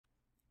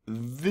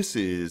This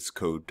is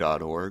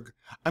Code.org.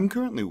 I'm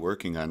currently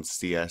working on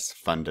CS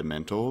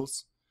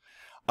Fundamentals.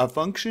 A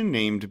function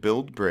named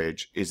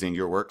buildBridge is in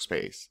your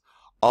workspace.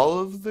 All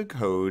of the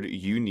code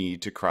you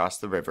need to cross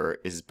the river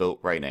is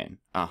built right in.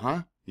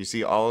 You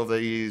see all of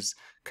these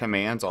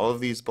commands, all of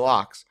these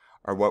blocks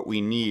are what we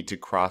need to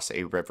cross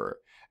a river,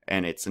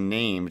 and it's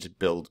named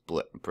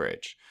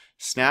buildBridge.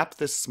 Snap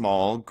this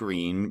small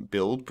green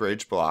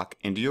buildBridge block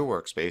into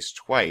your workspace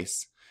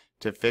twice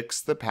to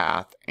fix the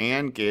path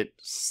and get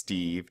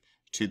Steve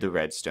to the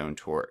redstone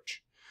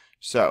torch.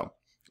 So,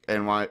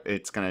 and what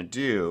it's going to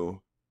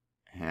do,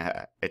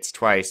 it's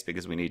twice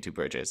because we need two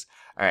bridges.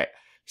 All right,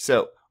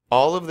 so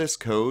all of this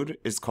code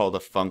is called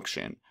a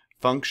function.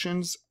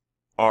 Functions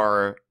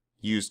are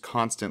used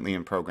constantly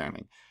in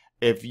programming.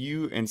 If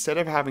you, instead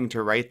of having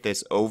to write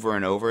this over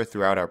and over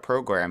throughout our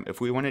program, if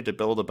we wanted to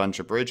build a bunch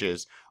of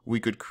bridges, we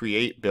could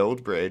create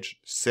build bridge,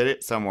 sit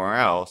it somewhere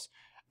else,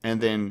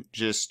 and then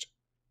just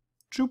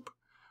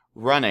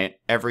run it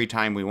every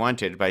time we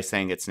wanted by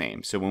saying its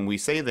name. So when we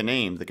say the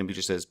name, the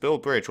computer says,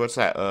 build bridge, what's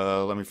that?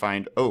 Let me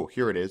find, oh,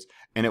 here it is.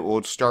 And it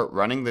will start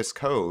running this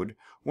code.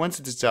 Once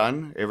it's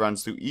done, it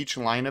runs through each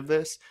line of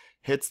this,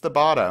 hits the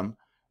bottom,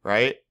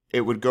 right?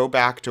 It would go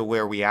back to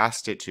where we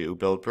asked it to,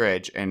 build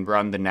bridge, and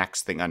run the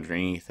next thing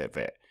underneath of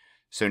it.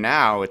 So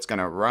now it's going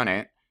to run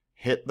it,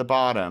 hit the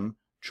bottom,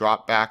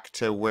 drop back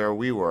to where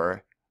we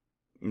were,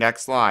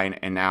 next line,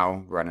 and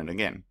now run it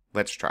again.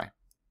 Let's try.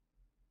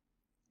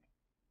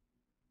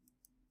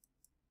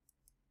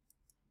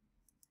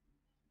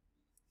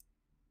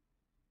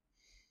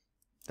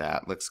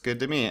 That looks good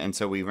to me. And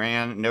so we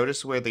ran,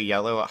 notice where the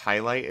yellow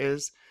highlight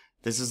is?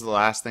 This is the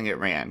last thing it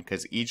ran,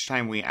 because each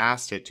time we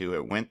asked it to,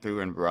 it went through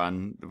and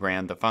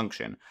ran the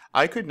function.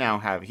 I could now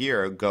have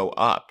here go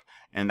up,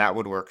 and that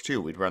would work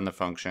too. We'd run the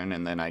function,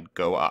 and then I'd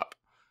go up.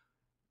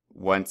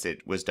 Once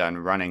it was done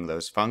running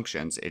those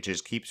functions, it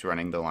just keeps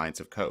running the lines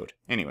of code.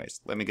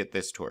 Anyways, let me get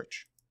this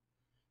torch.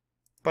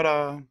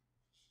 Ta-da!